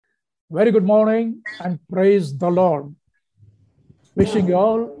Very good morning and praise the Lord. Wishing you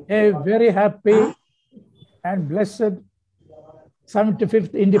all a very happy and blessed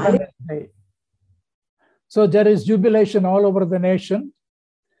 75th Independence Day. So there is jubilation all over the nation.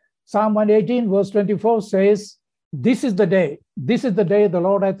 Psalm 118 verse 24 says, this is the day the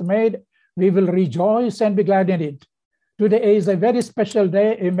Lord hath made. We will rejoice and be glad in it. Today is a very special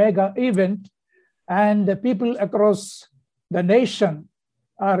day, a mega event, and the people across the nation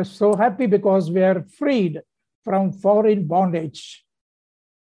are so happy because we are freed from foreign bondage.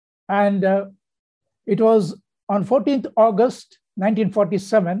 And it was on 14th August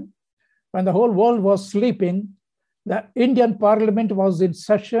 1947, when the whole world was sleeping, the Indian Parliament was in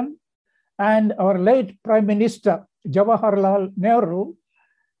session, and our late Prime Minister Jawaharlal Nehru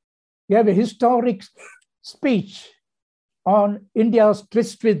gave a historic speech on India's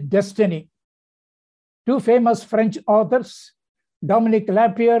tryst with destiny. Two famous French authors, Dominique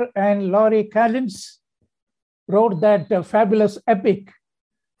Lapierre and Laurie Collins, wrote that fabulous epic,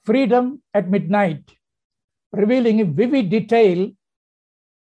 Freedom at Midnight, revealing in vivid detail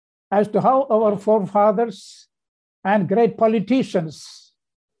as to how our forefathers and great politicians,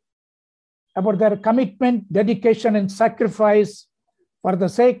 about their commitment, dedication, and sacrifice for the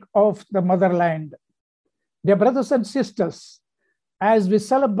sake of the motherland. Dear brothers and sisters, as we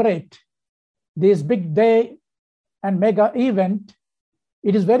celebrate this big day and mega event,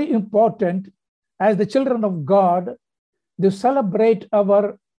 it is very important as the children of God to celebrate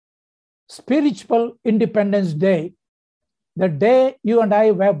our spiritual Independence Day, the day you and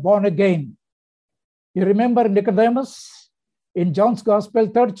I were born again. You remember Nicodemus in John's Gospel,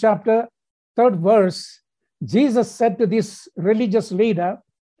 3rd chapter, 3rd verse, Jesus said to this religious leader,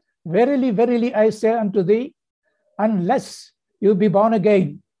 verily, verily, I say unto thee, unless you be born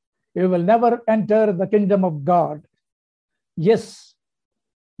again, you will never enter the kingdom of God. Yes,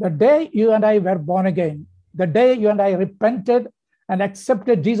 the day you and I were born again, the day you and I repented and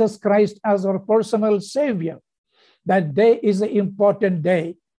accepted Jesus Christ as our personal Savior, that day is an important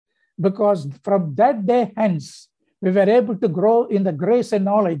day, because from that day hence, we were able to grow in the grace and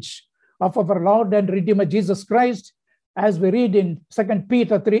knowledge of our Lord and Redeemer Jesus Christ, as we read in 2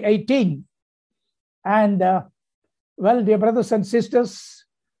 Peter 3:18. And well, dear brothers and sisters,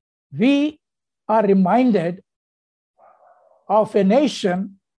 we are reminded of a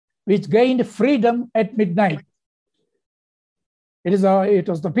nation which gained freedom at midnight. It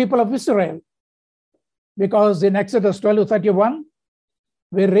was the people of Israel, because in Exodus 12:31,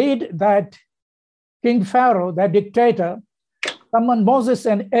 we read that King Pharaoh, the dictator, summoned Moses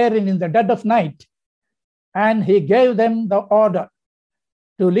and Aaron in the dead of night, and he gave them the order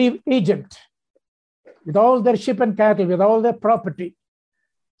to leave Egypt with all their sheep and cattle, with all their property.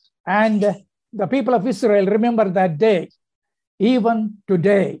 And the people of Israel remember that day, even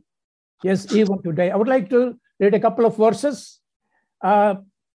today. Yes, even today. I would like to read a couple of verses.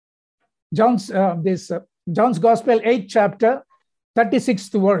 John's Gospel, 8th chapter,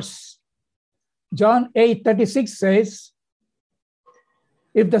 36th verse. John 8:36 says,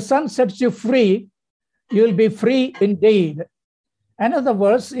 if the Son sets you free, you will be free indeed. Another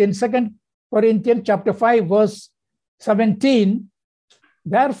verse in 2 Corinthians chapter 5, verse 17,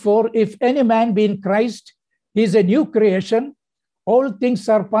 therefore, if any man be in Christ, he is a new creation. All things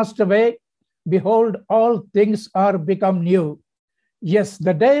are passed away. Behold, all things are become new. Yes,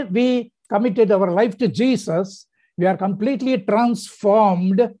 the day we committed our life to Jesus, we are completely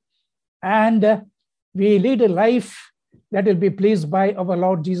transformed, and we lead a life that will be pleased by our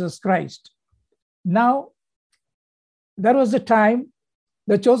Lord Jesus Christ. Now, there was a time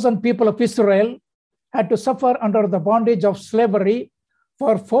the chosen people of Israel had to suffer under the bondage of slavery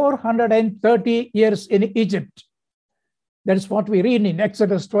for 430 years in Egypt. That is what we read in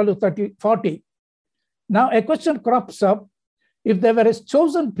Exodus 12:40. Now, a question crops up. If they were a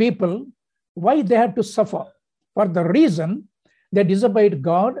chosen people, why they had to suffer? For the reason they disobeyed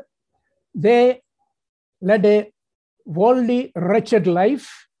God, they led a worldly, wretched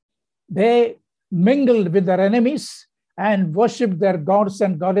life. They mingled with their enemies and worshipped their gods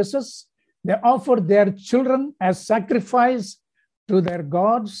and goddesses. They offered their children as sacrifice to their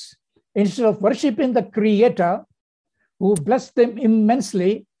gods. Instead of worshiping the Creator, who blessed them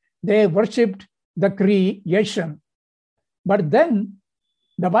immensely, they worshipped the creation. But then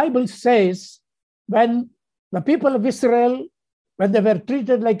the Bible says, when the people of Israel, when they were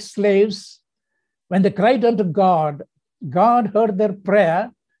treated like slaves, when they cried unto God, God heard their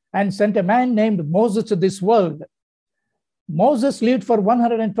prayer and sent a man named Moses to this world. Moses lived for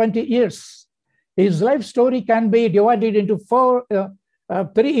 120 years. His life story can be divided into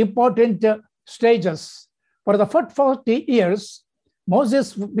three important stages. For the first 40 years,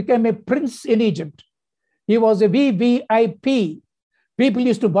 Moses became a prince in Egypt. He was a VVIP. People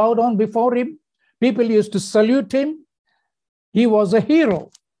used to bow down before him. People used to salute him. He was a hero.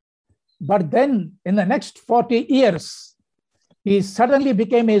 But then in the next 40 years, he suddenly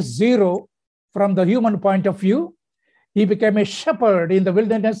became a zero from the human point of view. He became a shepherd in the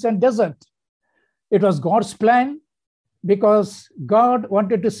wilderness and desert. It was God's plan because God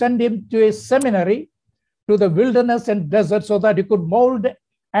wanted to send him to a seminary to the wilderness and desert so that he could mold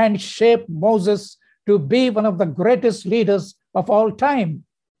and shape Moses to be one of the greatest leaders of all time.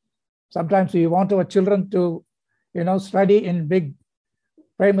 Sometimes we want our children to, study in big,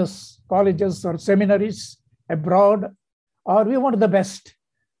 famous colleges or seminaries abroad, or we want the best.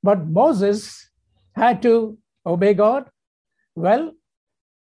 But Moses had to obey God. Well,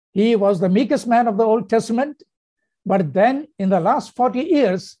 he was the meekest man of the Old Testament, but then in the last 40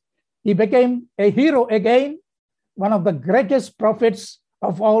 years, he became a hero again, one of the greatest prophets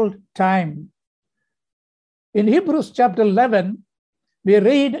of all time. In Hebrews chapter 11, we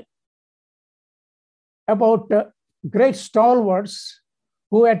read about great stalwarts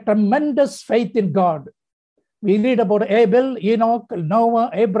who had tremendous faith in God. We read about Abel, Enoch, Noah,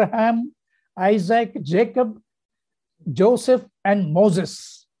 Abraham, Isaac, Jacob, Joseph, and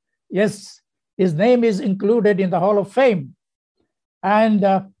Moses. Yes, his name is included in the Hall of Fame. And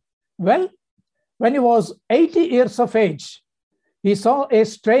when he was 80 years of age, he saw a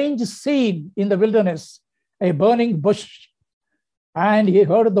strange scene in the wilderness, a burning bush, and he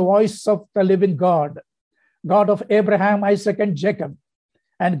heard the voice of the living God, God of Abraham, Isaac, and Jacob.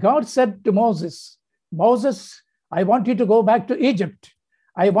 And God said to Moses, Moses, I want you to go back to Egypt.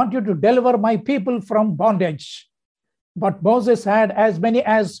 I want you to deliver my people from bondage. But Moses had as many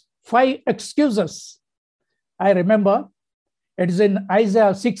as 5 excuses. I remember it is in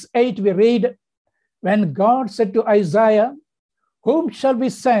Isaiah 6:8 we read, when God said to Isaiah, whom shall we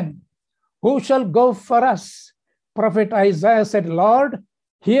send? Who shall go for us? Prophet Isaiah said, Lord,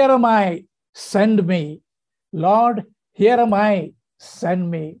 here am I, send me. Lord, here am I,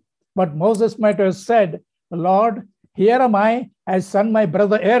 send me. But Moses might have said, Lord, here am I send my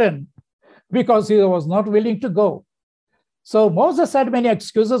brother Aaron, because he was not willing to go. So Moses had many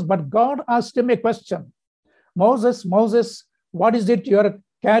excuses, but God asked him a question. Moses, Moses, what is it you're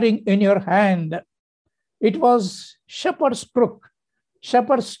carrying in your hand? It was shepherd's crook,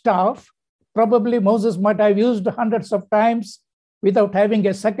 shepherd's staff. Probably Moses might have used hundreds of times without having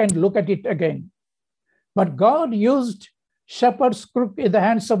a second look at it again. But God used shepherd's crook in the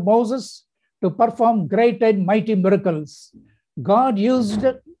hands of Moses to perform great and mighty miracles. God used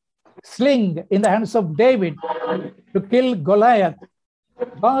sling in the hands of David to kill Goliath.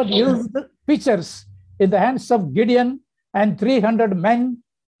 God used pitchers in the hands of Gideon and 300 men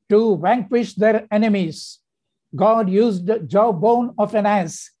to vanquish their enemies. God used the jawbone of an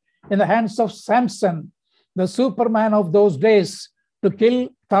ass in the hands of Samson, the Superman of those days, to kill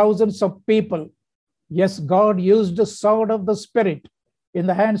thousands of people. Yes, God used the sword of the Spirit in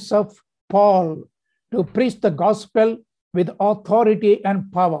the hands of Paul to preach the gospel with authority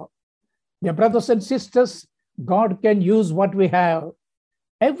and power. Dear brothers and sisters, God can use what we have.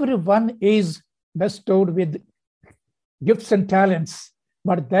 Everyone is bestowed with gifts and talents,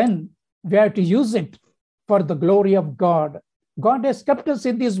 but then we have to use it for the glory of God. God has kept us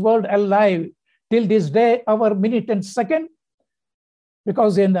in this world alive till this day, our minute and second,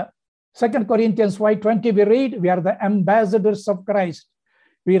 because in 2 Corinthians 5:20 we read, we are the ambassadors of Christ.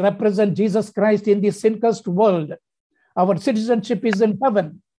 We represent Jesus Christ in this sin-cursed world. Our citizenship is in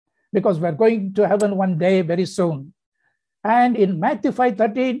heaven, because we're going to heaven one day very soon. And in Matthew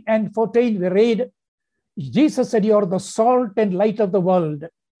 5:13 and 14, we read, Jesus said, you are the salt and light of the world.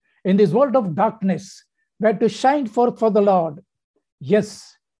 In this world of darkness, we have to shine forth for the Lord.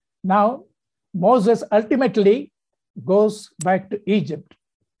 Yes. Now, Moses ultimately goes back to Egypt.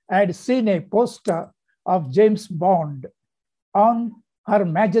 I had seen a poster of James Bond on Her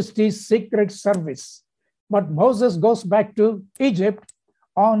Majesty's Secret Service. But Moses goes back to Egypt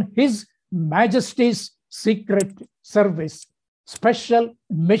on His Majesty's Secret Service, special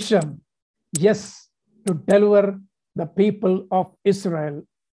mission, yes, to deliver the people of Israel.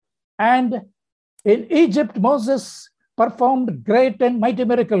 And in Egypt, Moses performed great and mighty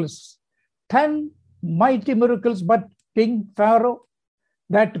miracles, 10 mighty miracles, but King Pharaoh,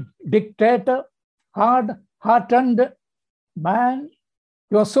 that dictator, hard-hearted man,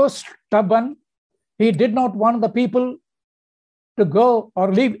 he was so stubborn, he did not want the people to go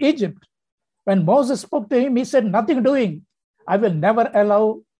or leave Egypt. When Moses spoke to him, he said, nothing doing. I will never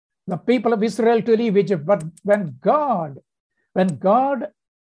allow the people of Israel to leave Egypt. But when God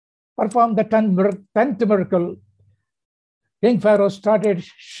performed the 10th miracle, King Pharaoh started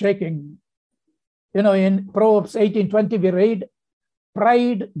shaking. In Proverbs 18:20, we read,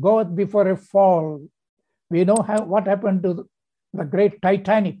 pride goeth before a fall. We know what happened to the great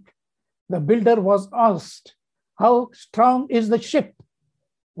Titanic. The builder was asked, how strong is the ship?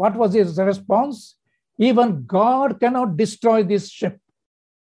 What was his response? Even God cannot destroy this ship.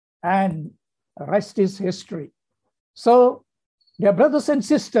 And the rest is history. So, dear brothers and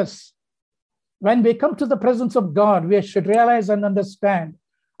sisters, when we come to the presence of God, we should realize and understand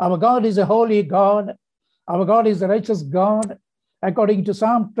our God is a holy God. Our God is a righteous God. According to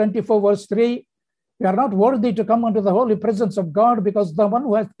Psalm 24, verse 3, we are not worthy to come unto the holy presence of God, because the one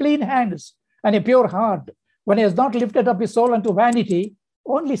who has clean hands and a pure heart, when he has not lifted up his soul unto vanity,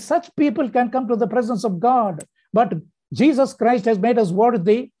 only such people can come to the presence of God. But Jesus Christ has made us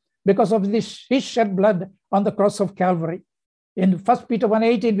worthy because of his shed blood on the cross of Calvary. In 1 Peter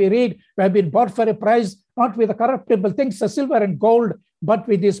 1:18, we read, we have been bought for a price, not with the corruptible things, the silver and gold, but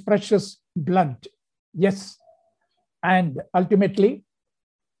with his precious blood. Yes. And ultimately,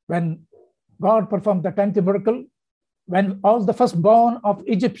 when God performed the 10th miracle, when all the firstborn of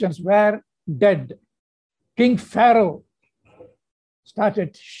Egyptians were dead, King Pharaoh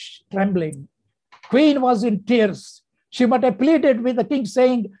started trembling. Queen was in tears. She might have pleaded with the king,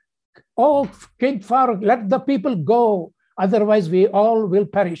 saying, oh, King Pharaoh, let the people go, otherwise we all will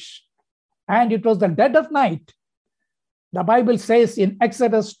perish. And it was the dead of night. The Bible says in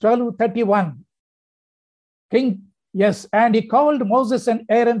Exodus 12:31, and he called Moses and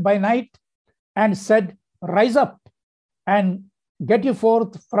Aaron by night and said, rise up and get you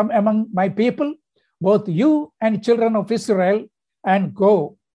forth from among my people, both you and children of Israel, and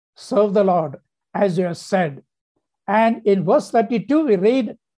go serve the Lord as you have said. And in verse 32, we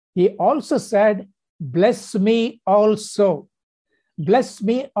read, he also said, bless me also. Bless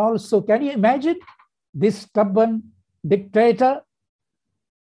me also. Can you imagine this stubborn dictator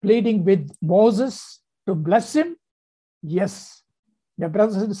pleading with Moses to bless him? Yes. Dear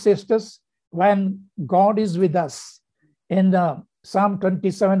brothers and sisters, when God is with us, in Psalm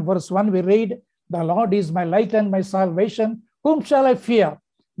 27, verse 1, we read, the Lord is my light and my salvation. Whom shall I fear?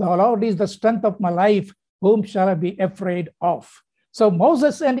 The Lord is the strength of my life. Whom shall I be afraid of? So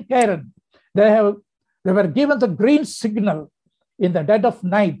Moses and Aaron, they were given the green signal in the dead of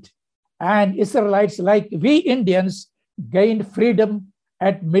night. And Israelites, like we Indians, gained freedom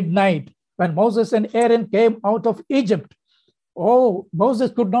at midnight. When Moses and Aaron came out of Egypt, oh,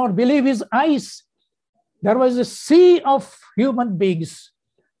 Moses could not believe his eyes. There was a sea of human beings.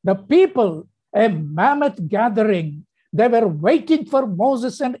 The people, a mammoth gathering, they were waiting for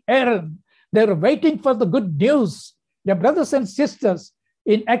Moses and Aaron. They were waiting for the good news. Their brothers and sisters,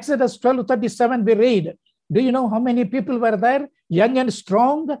 in Exodus 12:37, we read, do you know how many people were there? Young and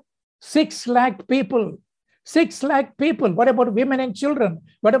strong, 6 lakh people. 6 lakh people. What about women and children?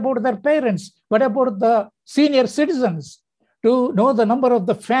 What about their parents? What about the senior citizens? To know the number of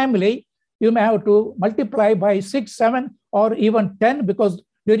the family, you may have to multiply by 6, 7, or even 10, because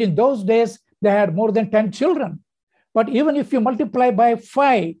during those days, they had more than 10 children. But even if you multiply by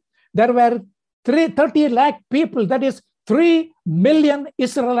 5, there were 30 lakh people. That is 3 million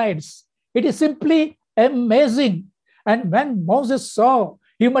Israelites. It is simply amazing. And when Moses saw,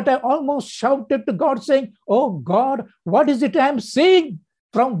 he might have almost shouted to God, saying, oh God, what is it I am seeing?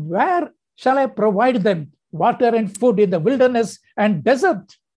 From where shall I provide them water and food in the wilderness and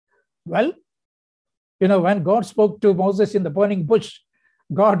desert? Well, when God spoke to Moses in the burning bush,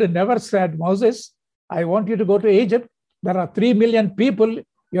 God never said, Moses, I want you to go to Egypt. There are 3 million people.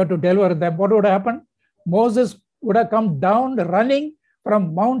 You have to deliver them. What would happen? Moses would have come down running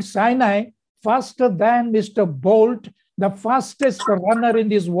from Mount Sinai faster than Mr. Bolt, the fastest runner in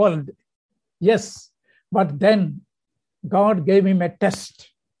this world. Yes, but then God gave him a test.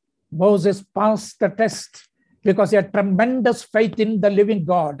 Moses passed the test because he had tremendous faith in the living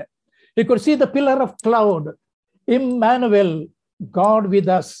God. He could see the pillar of cloud, Emmanuel, God with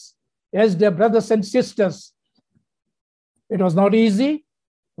us. Yes, dear brothers and sisters, it was not easy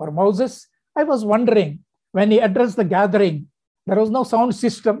for Moses. I was wondering, when he addressed the gathering, there was no sound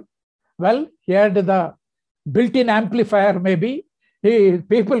system. Well, he had the built-in amplifier maybe.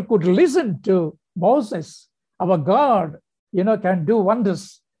 People could listen to Moses. Our God, can do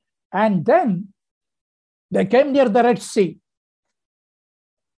wonders. And then they came near the Red Sea.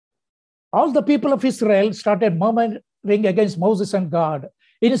 All the people of Israel started murmuring against Moses and God,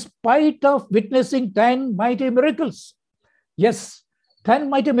 in spite of witnessing 10 mighty miracles. Yes, 10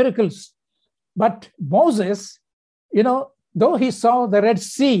 mighty miracles. But Moses, though he saw the Red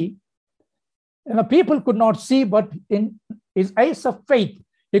Sea, people could not see, but in his eyes of faith,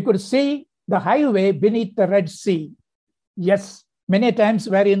 he could see the highway beneath the Red Sea. Yes, many times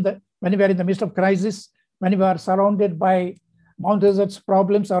when we are in the midst of crisis, when we are surrounded by Mount Desert's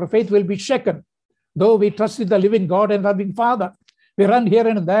problems, our faith will be shaken. Though we trust in the living God and loving Father, we run here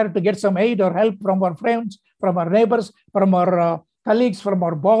and there to get some aid or help from our friends, from our neighbors, from our colleagues, from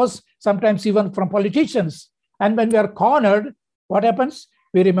our boss, sometimes even from politicians. And when we are cornered, what happens?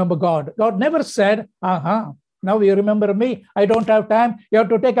 We remember God. God never said, now you remember me. I don't have time. You have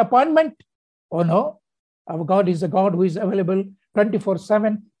to take appointment. Oh, no. Our God is a God who is available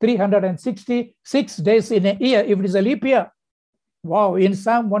 24/7, 366 days in a year, if it is a leap year. Wow. In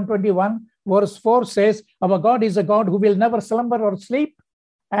Psalm 121, verse 4 says, our God is a God who will never slumber or sleep.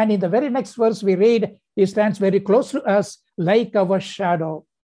 And in the very next verse we read, he stands very close to us like our shadow.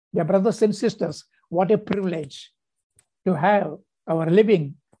 Dear brothers and sisters, what a privilege to have our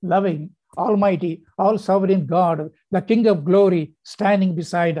living, loving, almighty, all-sovereign God, the King of glory, standing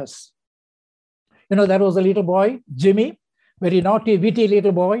beside us. There was a little boy, Jimmy, very naughty, witty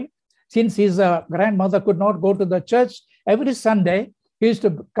little boy. Since his grandmother could not go to the church, every Sunday, he used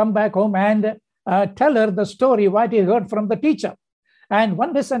to come back home and tell her the story, what he heard from the teacher. And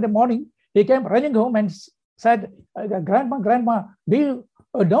one day Sunday morning, he came running home and said, Grandma, do you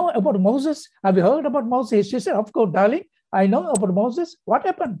know about Moses? Have you heard about Moses? She said, of course, darling, I know about Moses. What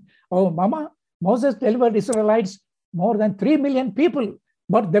happened? Oh, Mama, Moses delivered Israelites, more than 3 million people,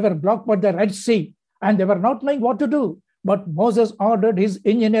 but they were blocked by the Red Sea and they were not knowing what to do. But Moses ordered his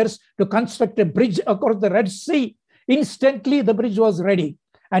engineers to construct a bridge across the Red Sea. Instantly, the bridge was ready.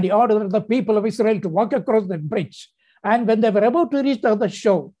 And he ordered the people of Israel to walk across the bridge. And when they were about to reach the other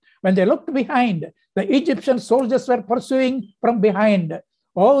shore, when they looked behind, the Egyptian soldiers were pursuing from behind.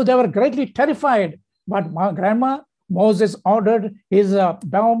 Oh, they were greatly terrified. But Grandma, Moses ordered his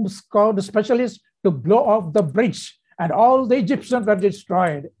bomb squad specialists to blow off the bridge. And all the Egyptians were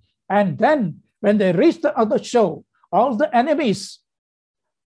destroyed. And then, when they reached the other shore, all the enemies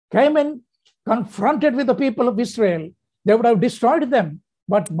came and confronted with the people of Israel. They would have destroyed them.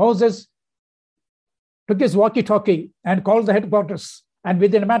 But Moses took his walkie-talkie and called the headquarters. And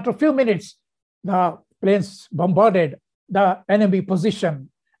within a matter of few minutes, the planes bombarded the enemy position.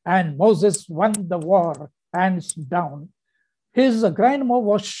 And Moses won the war, hands down. His grandma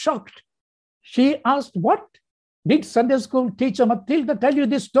was shocked. She asked, what? Did Sunday school teacher Matilda tell you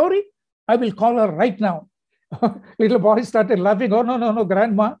this story? I will call her right now. Little boy started laughing. Oh, no,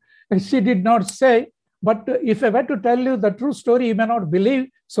 Grandma. She did not say. But if I were to tell you the true story, you may not believe.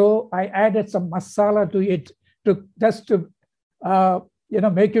 So I added some masala to it to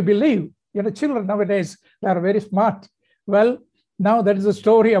make you believe. Children nowadays, they are very smart. Well, now that is a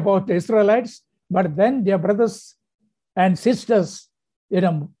story about the Israelites. But then their brothers and sisters,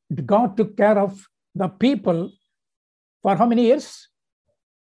 God took care of the people for how many years?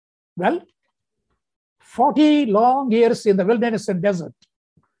 Well, 40 long years in the wilderness and desert.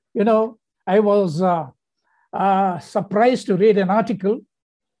 I was surprised to read an article,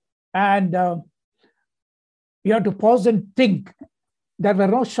 and you have to pause and think. There were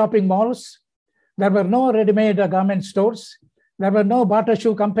no shopping malls. There were no ready-made garment stores. There were no barter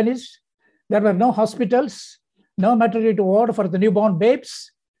shoe companies. There were no hospitals, no maternity ward for the newborn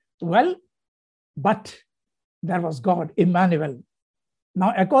babes. Well, but there was God, Emmanuel.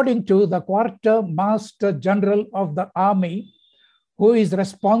 Now, according to the Quartermaster General of the Army, who is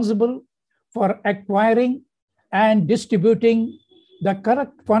responsible for acquiring and distributing the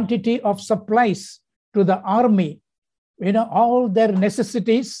correct quantity of supplies to the army, all their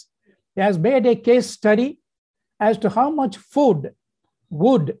necessities, he has made a case study as to how much food,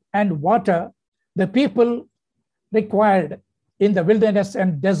 wood, and water the people required in the wilderness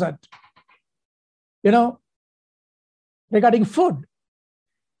and desert. Regarding food,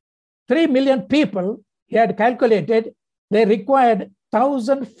 3 million people, he had calculated, they required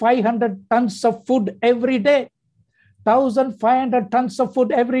 1,500 tons of food every day. 1,500 tons of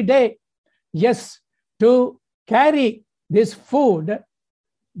food every day. Yes, to carry this food,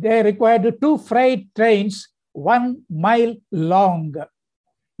 they required 2 freight trains 1 mile long.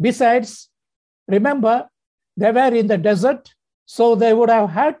 Besides, remember, they were in the desert, so they would have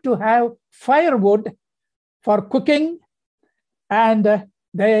had to have firewood for cooking, and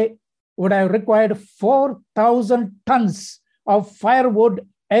they would have required 4,000 tons of firewood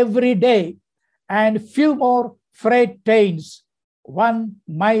every day and few more freight trains 1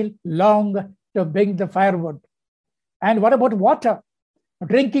 mile long to bring the firewood. And what about water?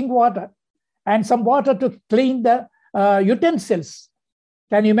 Drinking water and some water to clean the utensils.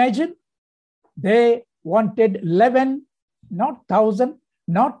 Can you imagine? They wanted 11, not 1,000,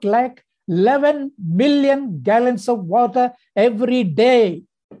 not lakh, 11 million gallons of water every day.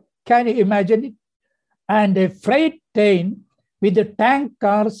 Can you imagine it? and a freight train with the tank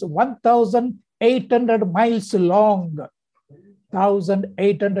cars 1,800 miles long.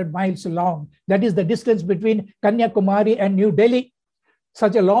 1,800 miles long. That is the distance between Kanyakumari and New Delhi.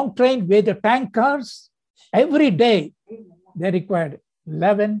 Such a long train with the tank cars, every day they required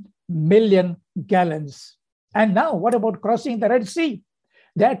 11 million gallons. And now what about crossing the Red Sea?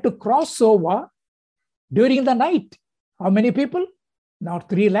 They had to cross over during the night. How many people? Not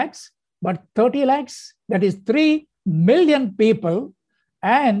 3 lakhs, but 30 lakhs. That is 3 million people.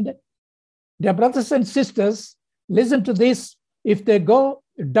 And their brothers and sisters, listen to this. If they go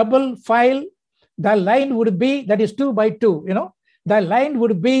double file, the line would be, that is 2 by 2, the line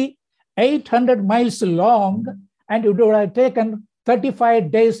would be 800 miles long, and it would have taken 35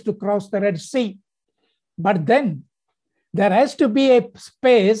 days to cross the Red Sea. But then there has to be a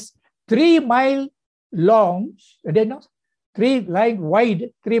space 3 miles long, 3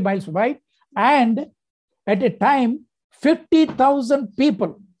 miles wide, and at a time, 50,000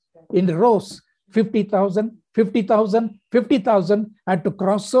 people in rows, 50,000 had to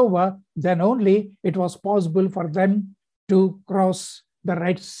cross over. Then only it was possible for them to cross the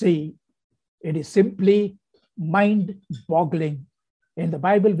Red Sea. It is simply mind-boggling. In the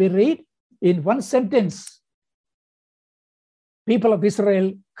Bible, we read in one sentence, people of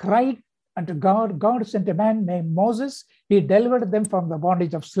Israel cried unto God. God sent a man named Moses. He delivered them from the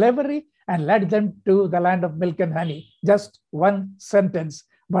bondage of slavery and led them to the land of milk and honey. Just one sentence.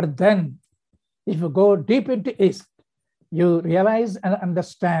 But then, if you go deep into it, you realize and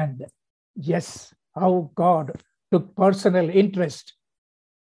understand, yes, how God took personal interest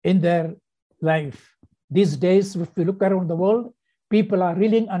in their life. These days, if we look around the world, people are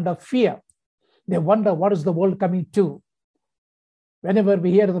reeling under fear. They wonder, what is the world coming to? Whenever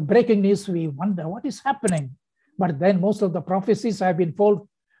we hear the breaking news, we wonder what is happening. But then most of the prophecies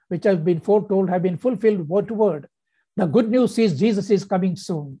which have been foretold have been fulfilled word to word. The good news is Jesus is coming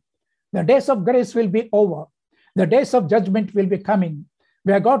soon. The days of grace will be over. The days of judgment will be coming.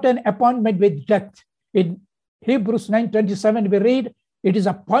 We have got an appointment with death. In Hebrews 9:27, we read, it is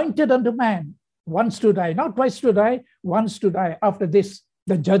appointed unto man once to die, not twice to die, once to die. After this,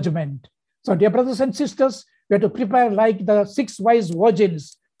 the judgment. So, dear brothers and sisters, we have to prepare like the 6 wise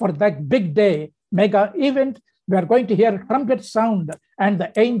virgins for that big day, mega event. We are going to hear a trumpet sound and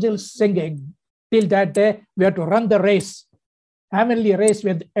the angels singing. Till that day, we have to run the race, heavenly race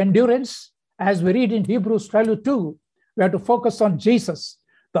with endurance. As we read in Hebrews 12:2, we have to focus on Jesus,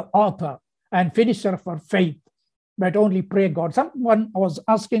 the author and finisher of our faith. But only pray God. Someone was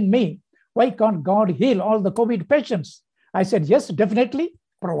asking me, why can't God heal all the COVID patients? I said, yes, definitely,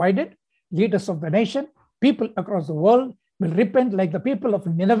 provided leaders of the nation, people across the world will repent like the people of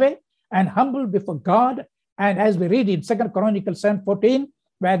Nineveh and humble before God. And as we read in 2 Chronicles 7:14,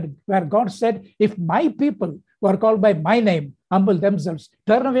 where God said, if my people who are called by my name humble themselves,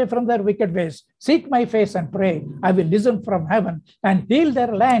 turn away from their wicked ways, seek my face and pray, I will listen from heaven and heal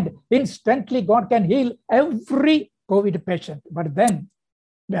their land. Instantly, God can heal every COVID patient. But then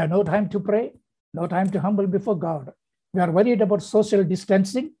we have no time to pray, no time to humble before God. We are worried about social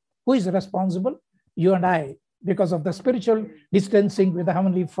distancing. Who is responsible? You and I, because of the spiritual distancing with the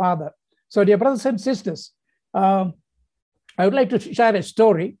Heavenly Father. So, dear brothers and sisters, I would like to share a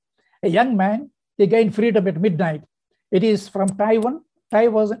story. A young man, he gained freedom at midnight. It is from Taiwan.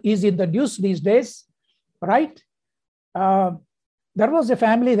 Taiwan is in the news these days, right? There was a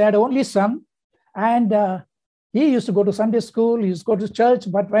family, they had only son, and he used to go to Sunday school, he used to go to church,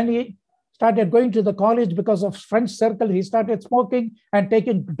 but when he started going to the college because of friend circle, he started smoking and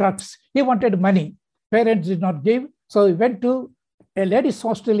taking drugs. He wanted money. Parents did not give, so he went to a ladies'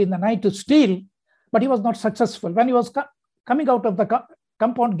 hostel in the night to steal, but he was not successful. When he was coming out of the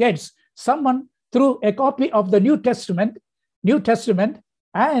compound gates, someone threw a copy of the New Testament,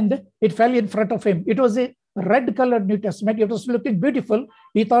 and it fell in front of him. It was a red-colored New Testament. It was looking beautiful.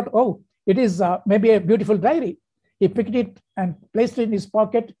 He thought, oh, it is maybe a beautiful diary. He picked it and placed it in his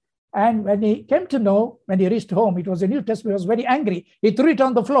pocket. And when he came to know, when he reached home, it was a New Testament. He was very angry. He threw it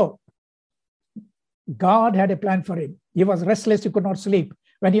on the floor. God had a plan for him. He was restless. He could not sleep.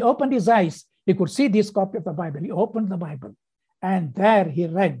 When he opened his eyes, he could see this copy of the Bible. He opened the Bible, and there he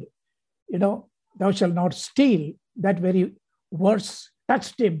read, thou shalt not steal. That very verse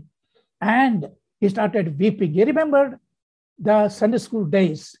touched him, and he started weeping. He remembered the Sunday school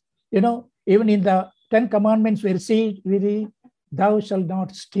days. Even in the 10 Commandments, we read, thou shalt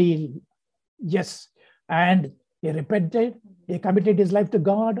not steal. Yes. And he repented. He committed his life to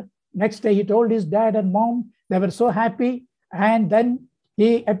God. Next day, he told his dad and mom. They were so happy. And then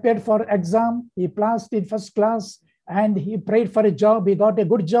he appeared for exam. He passed in first class, and he prayed for a job. He got a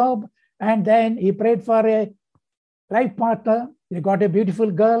good job. And then he prayed for a life partner. He got a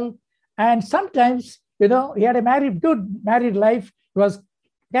beautiful girl. And sometimes, he had a good married life. He was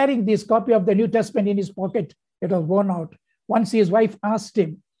carrying this copy of the New Testament in his pocket. It was worn out. Once his wife asked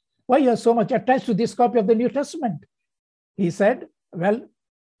him, why you are so much attached to this copy of the New Testament? He said, well,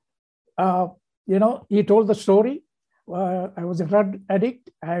 he told the story. I was a drug addict.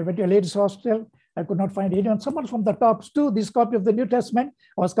 I went to a ladies' hostel. I could not find anyone. Someone from the top to this copy of the New Testament.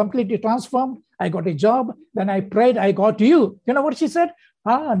 I was completely transformed. I got a job. Then I prayed. I got you. You know what she said?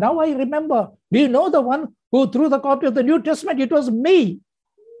 Now I remember. Do you know the one who threw the copy of the New Testament? It was me.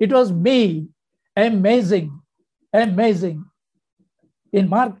 It was me. Amazing. Amazing. In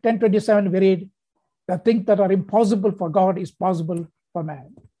Mark 10:27, we read, the things that are impossible for God is possible for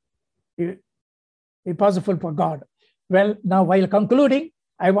man. Impossible for God. Well, now while concluding,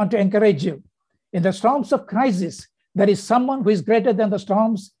 I want to encourage you. In the storms of crisis, there is someone who is greater than the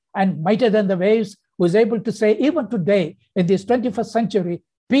storms and mightier than the waves, who is able to say, even today, in this 21st century,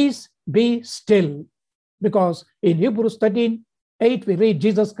 peace be still. Because in Hebrews 13:8, we read,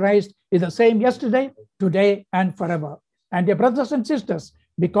 Jesus Christ is the same yesterday, today, and forever. And dear brothers and sisters,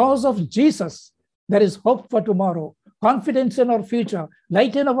 because of Jesus, there is hope for tomorrow, confidence in our future,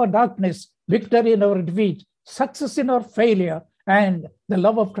 light in our darkness, victory in our defeat, success in our failure, and the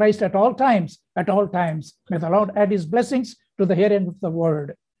love of Christ at all times, at all times. May the Lord add his blessings to the hearing of the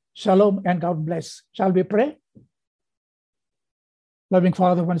word. Shalom and God bless. Shall we pray? Loving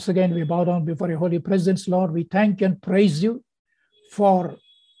Father, once again, we bow down before your holy presence, Lord. We thank and praise you for,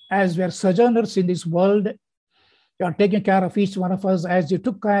 as we are sojourners in this world, you are taking care of each one of us as you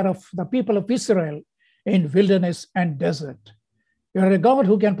took care of the people of Israel in wilderness and desert. You are a God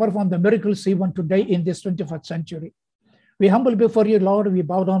who can perform the miracles even today in this 21st century. We humble before you, Lord. We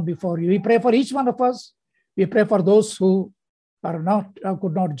bow down before you. We pray for each one of us. We pray for those who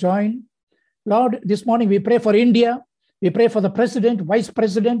could not join. Lord, this morning we pray for India. We pray for the president, vice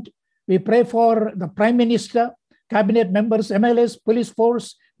president. We pray for the prime minister, cabinet members, MLAs, police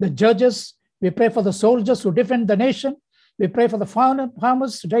force, the judges. We pray for the soldiers who defend the nation. We pray for the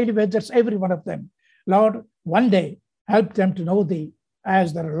farmers, daily wages, every one of them. Lord, one day, help them to know thee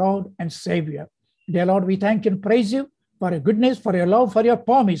as their Lord and Savior. Dear Lord, we thank and praise you for your goodness, for your love, for your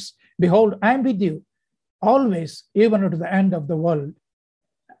promise. Behold, I am with you always, even unto the end of the world.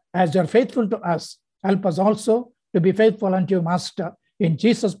 As you are faithful to us, help us also to be faithful unto your Master. In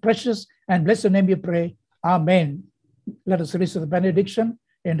Jesus' precious and blessed name we pray. Amen. Let us receive the benediction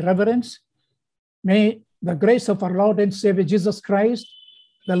in reverence. May the grace of our Lord and Savior Jesus Christ,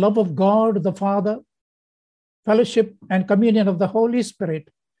 the love of God the Father, fellowship and communion of the Holy Spirit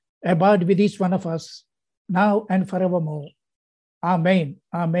abide with each one of us now and forevermore. Amen.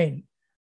 Amen.